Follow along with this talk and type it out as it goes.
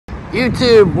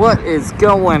YouTube, what is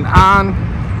going on?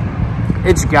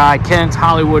 It's your guy Kent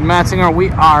Hollywood Matzinger. We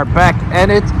are back at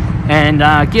it and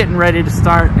getting ready to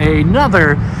start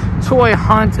another toy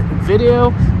hunt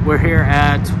video. We're here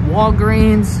at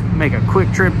Walgreens. Make a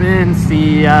quick trip in,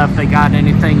 see if they got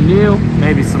anything new,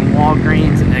 maybe some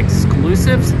Walgreens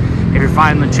exclusives. If you're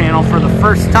finding the channel for the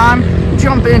first time,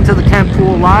 jump into the Kent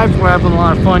Pool Live. We're having a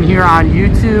lot of fun here on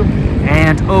YouTube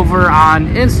and over on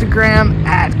Instagram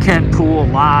at Kent Pool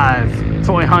Live.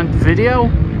 Toy hunt video,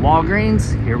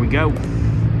 Walgreens, here we go.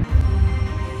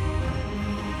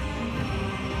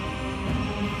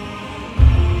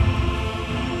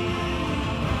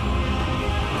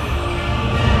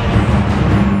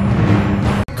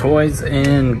 Toys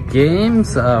and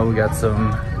games. We got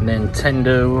some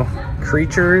Nintendo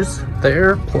creatures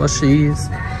there, plushies.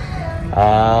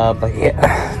 But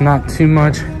yeah, not too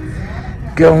much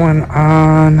going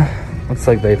on. Looks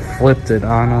like they flipped it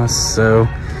on us, so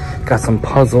got some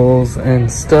puzzles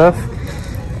and stuff,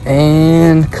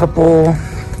 and a couple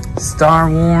Star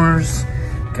Wars.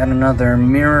 Got another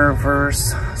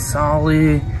Mirrorverse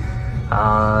Solly,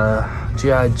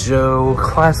 G.I. Joe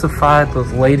Classified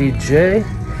with Lady J.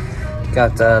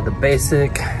 Got the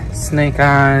basic Snake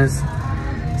Eyes,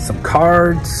 some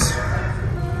cards,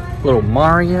 little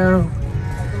Mario.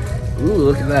 Ooh,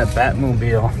 look at that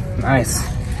Batmobile. Nice.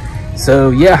 So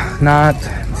yeah, not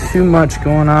too much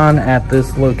going on at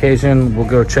this location. We'll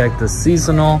go check the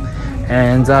seasonal,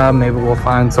 and maybe we'll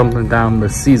find something down the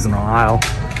seasonal aisle.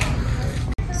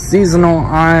 Seasonal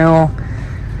aisle,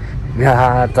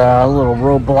 got a little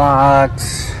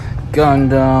Roblox,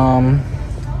 Gundam,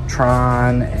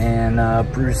 Tron, and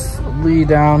Bruce Lee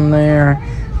down there,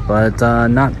 but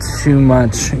not too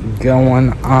much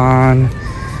going on.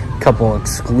 Couple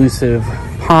exclusive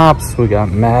pops. We got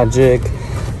Magic,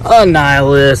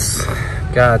 Annihilus,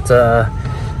 got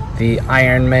the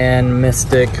Iron Man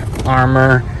Mystic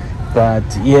armor, but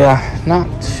yeah, not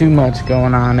too much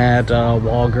going on at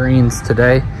Walgreens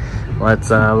today.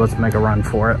 Let's make a run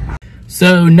for it.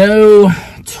 So no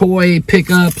toy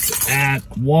pickups at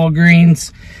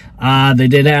Walgreens. They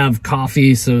did have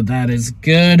coffee, so that is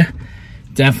good.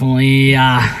 Definitely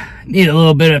need a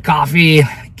little bit of coffee,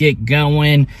 get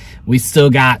going. We still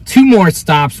got 2 more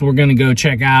stops. We're gonna go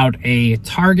check out a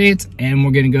Target, and we're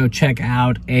gonna go check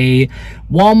out a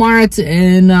Walmart,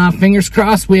 and fingers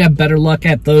crossed we have better luck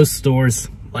at those stores.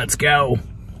 Let's go.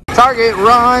 Target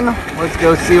run. Let's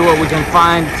go see what we can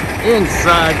find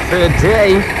inside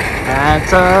today at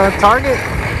Target.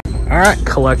 All right,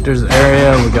 collector's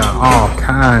area. We got all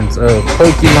kinds of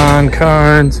Pokemon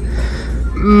cards,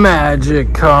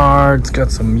 Magic cards, got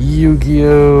some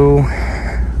Yu-Gi-Oh,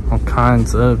 all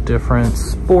kinds of different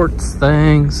sports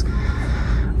things,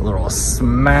 a little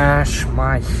Smash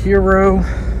My Hero,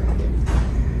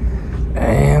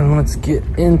 and let's get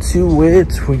into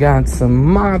it. We got some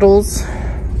models,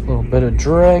 a little bit of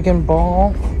Dragon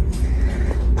Ball,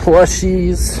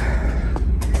 plushies,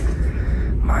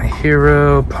 My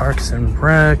Hero, Parks and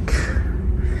Rec,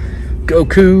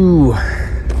 Goku.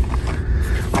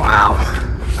 Wow,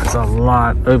 that's a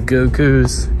lot of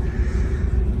Gokus.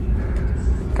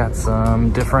 Got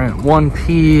some different One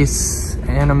Piece,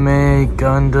 anime,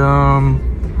 Gundam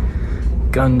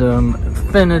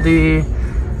Infinity,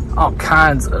 all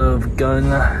kinds of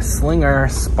gunslinger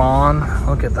spawn.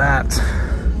 Look at that.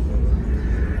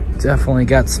 Definitely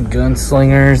got some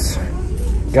gunslingers.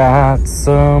 Got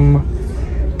some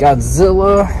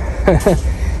Godzilla.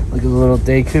 Look at the little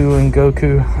Deku and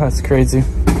Goku. That's crazy.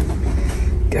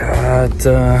 Got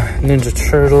Ninja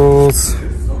Turtles,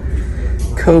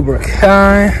 Cobra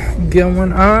Kai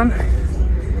going on.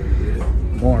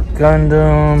 More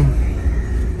Gundam.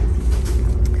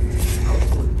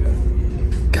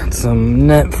 Got some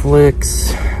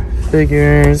Netflix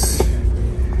figures,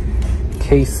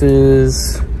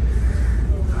 cases.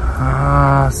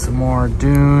 Some more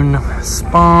Dune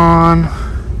Spawn.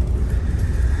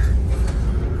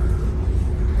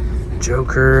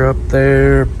 Joker up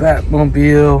there,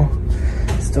 Batmobile.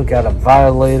 Still got a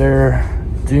Violator,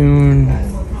 Dune,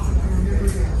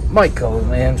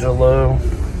 Michelangelo.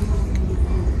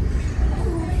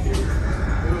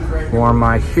 More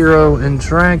My Hero and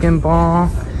Dragon Ball.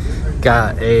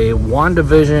 Got a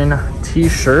WandaVision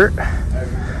t-shirt,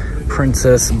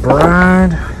 Princess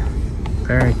Bride.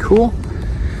 Very cool.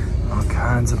 All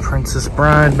kinds of Princess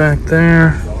Bride back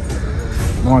there.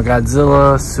 More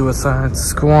Godzilla, Suicide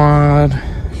Squad.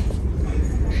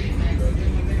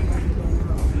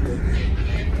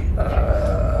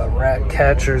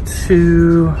 Ratcatcher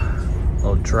 2.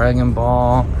 Little Dragon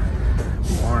Ball.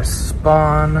 More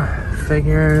Spawn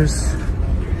figures.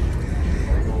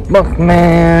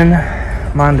 Buckman.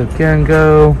 Mondo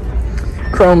Gengo,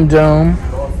 Chrome Dome,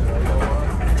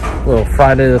 little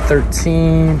Friday the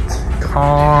 13th,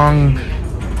 Kong,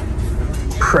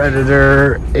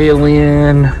 Predator,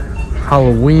 Alien,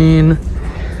 Halloween.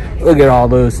 Look at all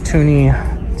those Toonie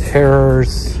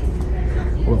Terrors,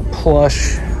 little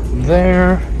plush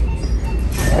there.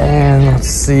 And let's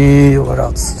see, what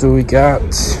else do we got?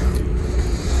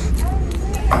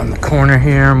 On the corner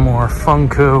here, more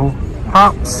Funko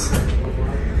Pops.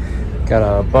 Got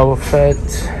a Boba Fett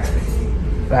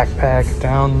backpack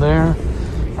down there.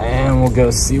 And we'll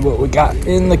go see what we got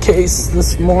in the case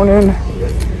this morning.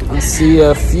 I see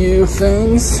a few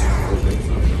things.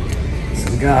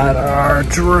 So we got our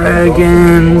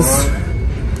dragons.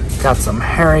 Got some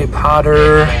Harry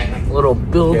Potter little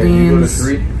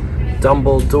buildings.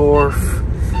 Dumbledore.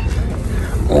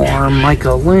 More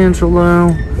Michelangelo.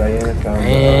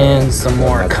 And some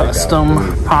more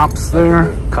custom pops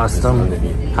there. Custom.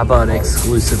 How about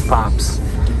exclusive pops?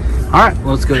 Alright,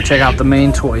 let's go check out the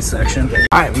main toy section.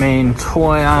 Alright, main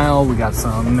toy aisle. We got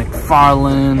some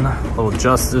McFarlane, little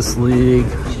Justice League,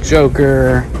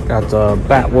 Joker, got the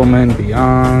Batwoman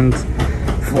Beyond,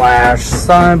 Flash,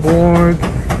 Cyborg,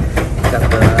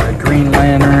 got the Green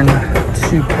Lantern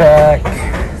 2-pack,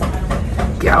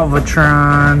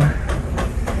 Galvatron,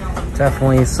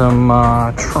 definitely some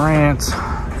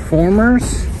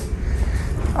Transformers.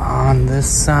 On this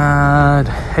side,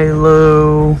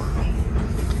 Halo.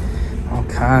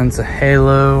 Kinds of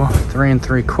Halo, 3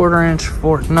 3/4 inch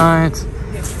Fortnite,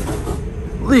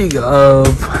 League of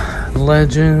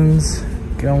Legends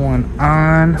going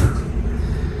on,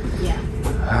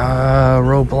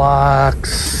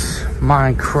 Roblox,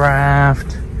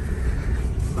 Minecraft,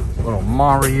 little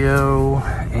Mario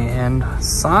and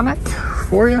Sonic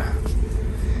for you,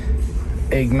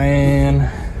 Eggman.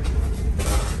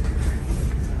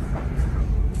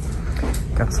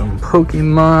 Got some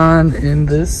Pokemon in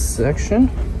this section.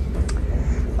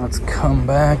 Let's come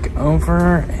back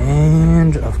over,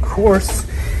 and of course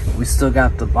we still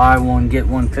got the buy one get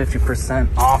one 50%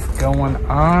 off going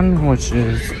on, which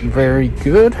is very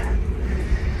good.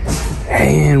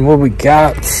 And what we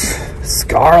got,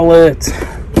 Scarlet,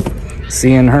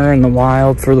 seeing her in the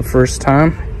wild for the first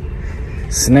time.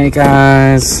 Snake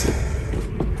Eyes,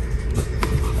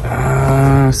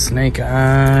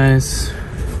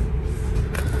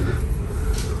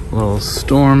 little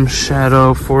Storm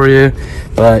Shadow for you.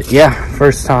 But yeah,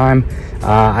 first time.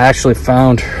 I actually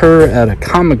found her at a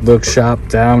comic book shop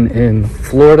down in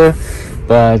Florida,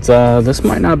 but this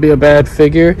might not be a bad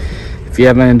figure. If you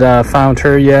haven't found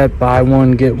her yet, buy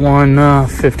one get one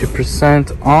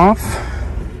 50% off.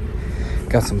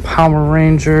 Got some Power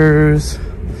Rangers,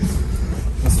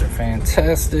 Mr.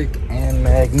 Fantastic and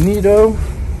Magneto.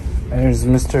 There's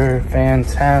Mr.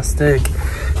 Fantastic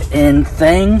and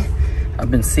Thing. I've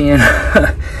been seeing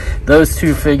those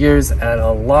two figures at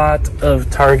a lot of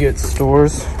Target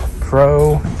stores,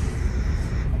 Pro,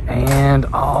 and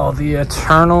all the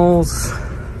Eternals.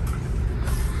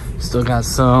 Still got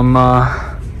some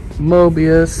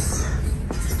Mobius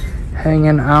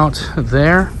hanging out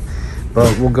there,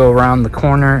 but we'll go around the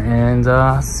corner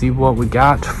and see what we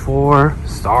got for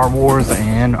Star Wars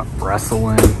and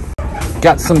wrestling.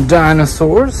 Got some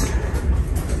dinosaurs.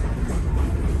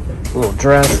 Little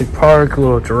Jurassic Park,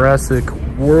 little Jurassic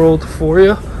World for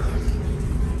you.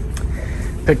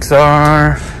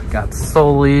 Pixar, got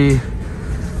Sully,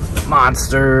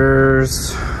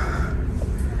 Monsters,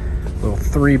 little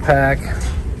 3-pack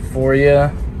for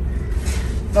you.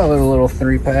 Another little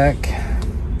 3-pack,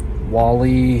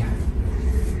 Wall-E,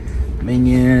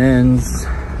 Minions,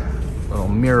 little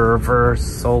Mirrorverse,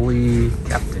 Sully,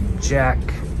 Captain Jack.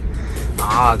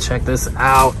 Check this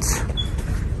out.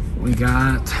 We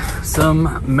got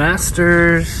some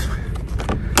Masters,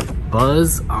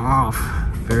 Buzz Off,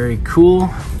 very cool.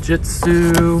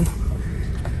 Jitsu,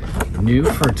 new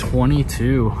for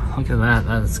 22. Look at that,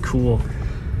 that is cool.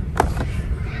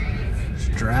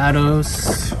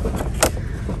 Stratos.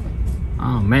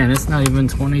 Oh man, it's not even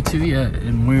 22 yet,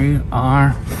 and we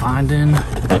are finding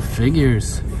the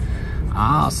figures.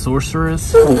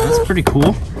 Sorceress, that's pretty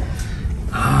cool.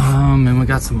 And we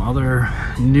got some other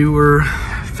newer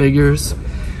figures.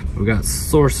 We got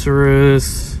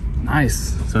Sorceress.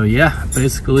 Nice. So yeah,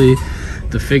 basically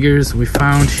the figures we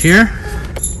found here.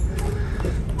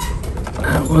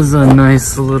 That was a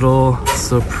nice little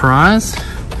surprise.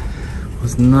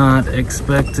 Was not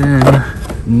expecting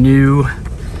new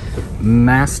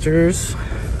Masters,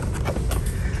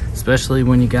 especially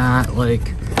when you got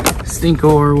like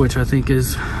Stinkor, which I think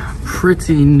is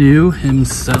pretty new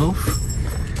himself.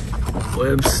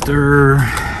 Webster.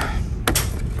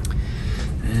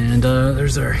 And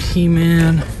there's our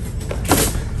He-Man.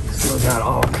 Still got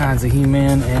all kinds of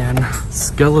He-Man and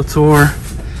Skeletor.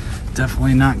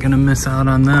 Definitely not gonna miss out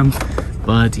on them.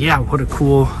 But yeah, what a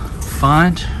cool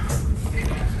find.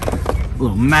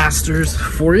 Little Masters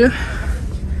for you.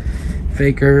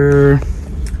 Faker.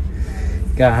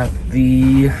 Got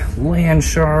the Land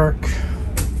Shark.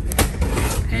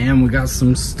 And we got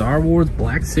some Star Wars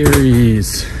Black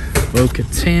Series.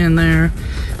 Bo-Katan there.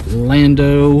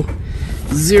 Lando.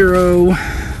 Zero.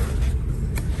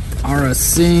 Ara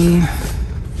Singh.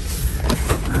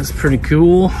 That's pretty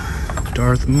cool.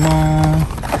 Darth Maul.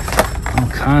 All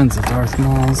kinds of Darth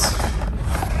Mauls.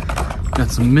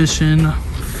 Got some Mission.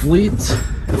 Fleet.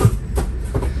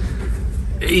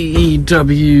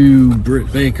 AEW.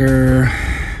 Britt Baker.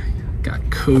 Got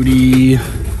Cody. A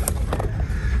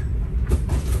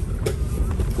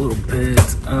little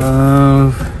bit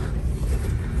of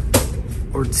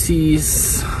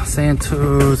Ortiz,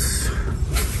 Santos,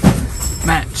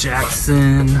 Matt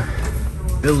Jackson,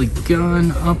 Billy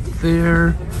Gunn up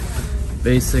there,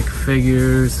 basic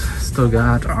figures. Still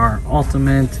got our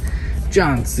Ultimate,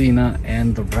 John Cena,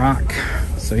 and The Rock.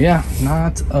 So yeah,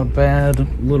 not a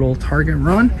bad little Target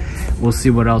run. We'll see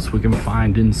what else we can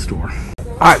find in store.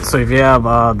 All right, so if you have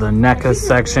the NECA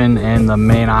section in the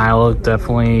main aisle,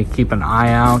 definitely keep an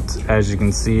eye out. As you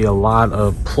can see, a lot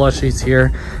of plushies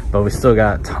here, but we still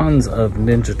got tons of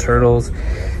Ninja Turtles.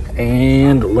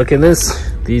 And look at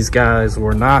this. These guys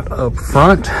were not up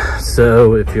front.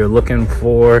 So if you're looking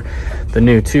for the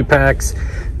new 2-packs,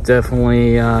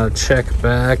 definitely check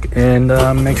back and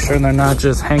make sure they're not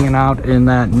just hanging out in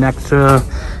that NECA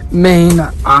main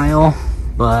aisle.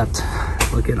 But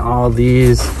look at all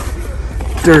these.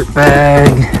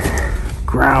 Dirtbag,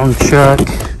 Ground Chuck,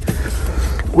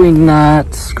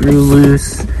 Wingnut, Screw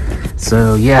Loose.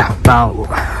 So yeah, about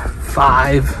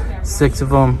 5, 6 of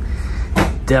them.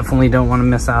 Definitely don't want to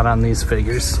miss out on these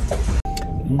figures.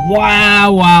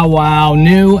 Wow, wow, wow.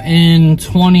 New in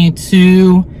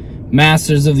 22,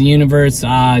 Masters of the Universe.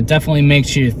 Definitely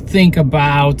makes you think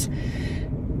about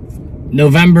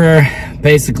November,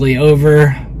 basically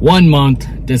over, 1 month,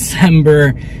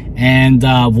 December, and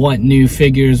what new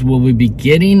figures will we be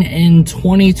getting in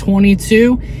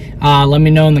 2022. Let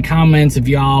me know in the comments if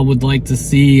y'all would like to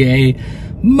see a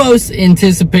most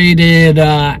anticipated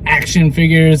action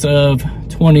figures of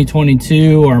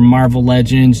 2022 or Marvel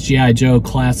Legends, G.I. Joe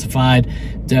Classified.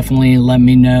 Definitely let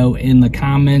me know in the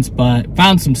comments. But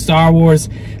found some Star Wars,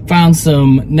 found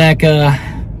some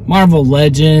NECA, Marvel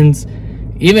Legends,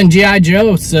 even G.I.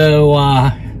 Joe. So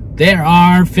there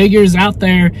are figures out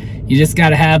there. You just got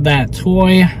to have that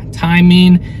toy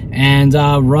timing and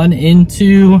run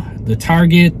into the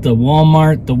Target, the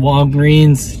Walmart, the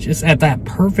Walgreens, just at that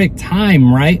perfect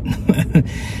time, right?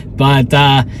 But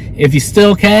if you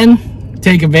still can,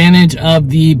 take advantage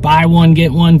of the buy one,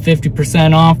 get one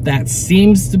 50% off. That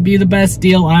seems to be the best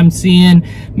deal I'm seeing.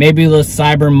 Maybe the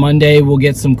Cyber Monday we'll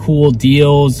get some cool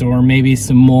deals, or maybe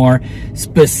some more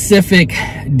specific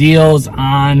deals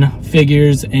on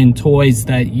figures and toys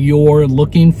that you're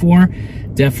looking for.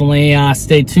 Definitely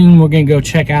stay tuned. We're gonna go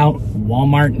check out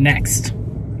Walmart next.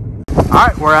 All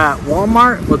right, we're at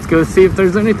Walmart. Let's go see if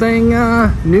there's anything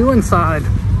new inside.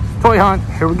 Toy hunt,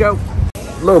 here we go.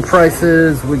 Low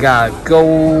prices, we got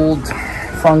gold,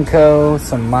 Funko,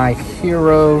 some My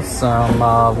Hero, some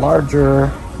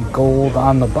larger gold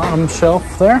on the bottom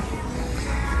shelf there.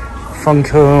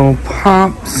 Funko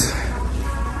Pops.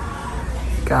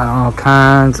 Got all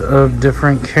kinds of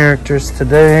different characters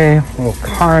today. A little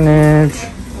Carnage,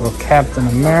 a little Captain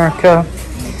America.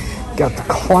 Got the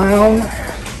Clown.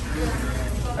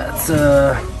 That's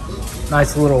a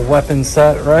nice little weapon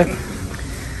set, right?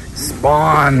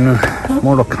 Spawn,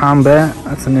 Mortal Kombat.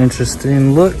 That's an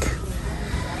interesting look.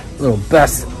 Little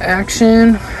Best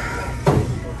Action.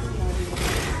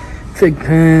 Fig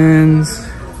Pins.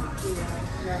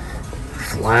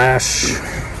 Flash.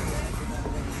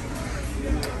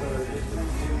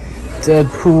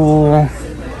 Deadpool.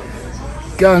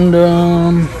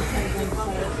 Gundam.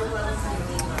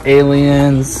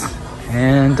 Aliens.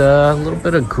 And a little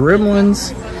bit of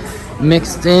Gremlins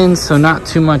mixed in, so not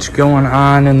too much going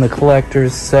on in the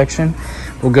collectors section.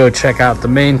 We'll go check out the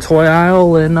main toy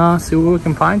aisle and see what we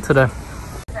can find today.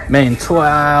 Main toy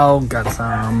aisle, got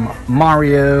some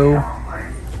Mario,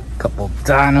 a couple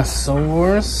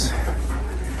dinosaurs,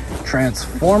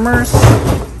 Transformers,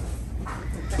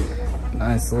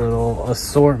 nice little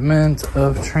assortment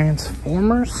of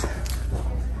Transformers,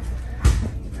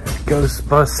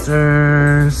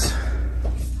 Ghostbusters.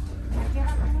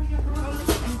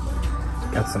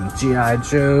 Got some G.I.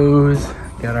 Joes.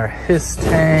 Got our Hiss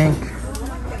Tank.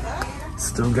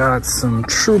 Still got some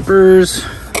troopers,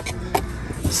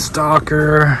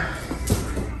 stalker,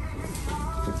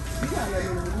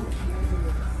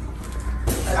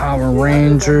 Power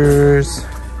Rangers,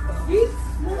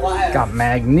 got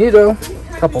Magneto,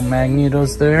 a couple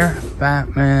Magnetos there,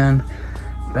 Batman,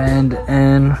 Bend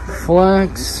and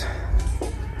Flex,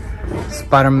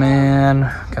 Spider-Man,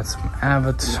 got some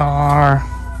Avatar,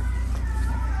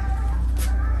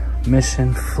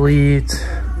 Mission Fleet,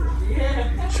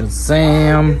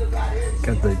 Shazam,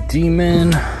 got the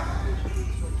Demon,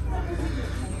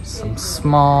 some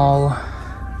small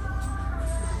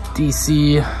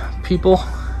DC people,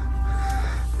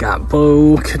 got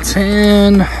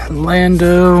Bo-Katan,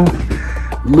 Lando,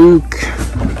 Luke,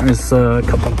 there's a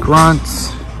couple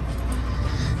grunts,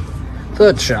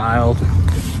 the Child,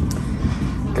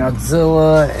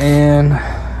 Godzilla and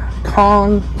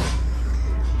Kong,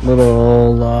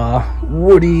 little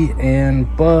Woody and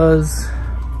Buzz,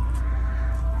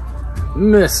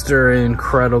 Mr.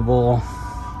 Incredible,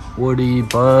 Woody,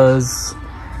 Buzz,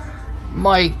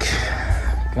 Mike,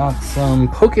 got some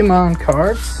Pokemon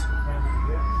cards,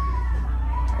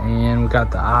 and we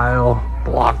got the aisle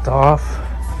blocked off.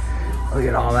 Look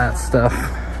at all that stuff.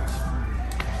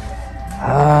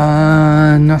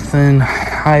 Nothing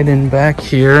hiding back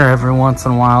here. Every once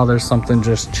in a while there's something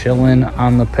just chilling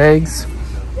on the pegs.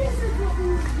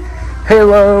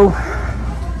 Halo,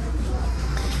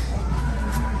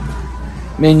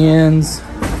 Minions,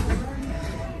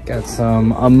 got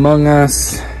some Among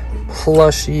Us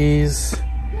plushies,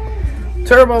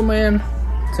 Turbo Man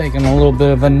taking a little bit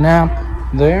of a nap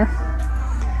there,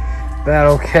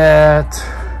 Battle Cat,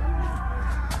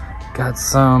 got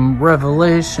some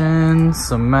Revelations,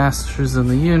 some Masters of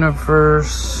the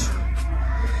Universe.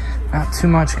 Not too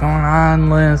much going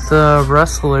on with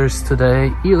wrestlers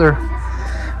today either.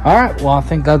 Alright, well I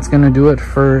think that's going to do it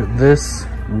for this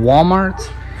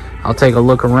Walmart. I'll take a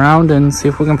look around and see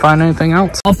if we can find anything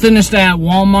else. I'll finish at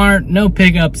Walmart. No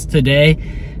pickups today.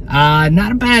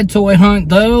 Not a bad toy hunt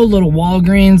though. Little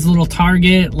Walgreens, little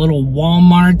Target, little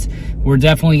Walmart. We're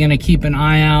definitely going to keep an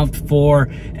eye out for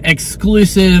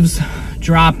exclusives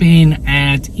dropping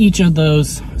at each of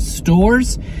those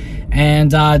stores.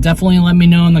 And definitely let me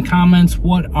know in the comments,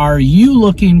 what are you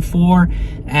looking for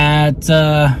at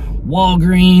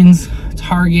Walgreens,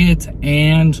 Target,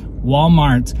 and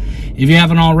Walmart. If you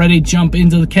haven't already, jump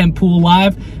into the Kent Pool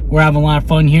Live. We're having a lot of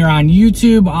fun here on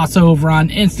YouTube, also over on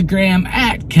Instagram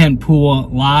at Kent Pool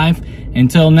Live.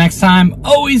 Until next time,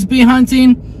 always be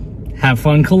hunting, have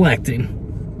fun collecting.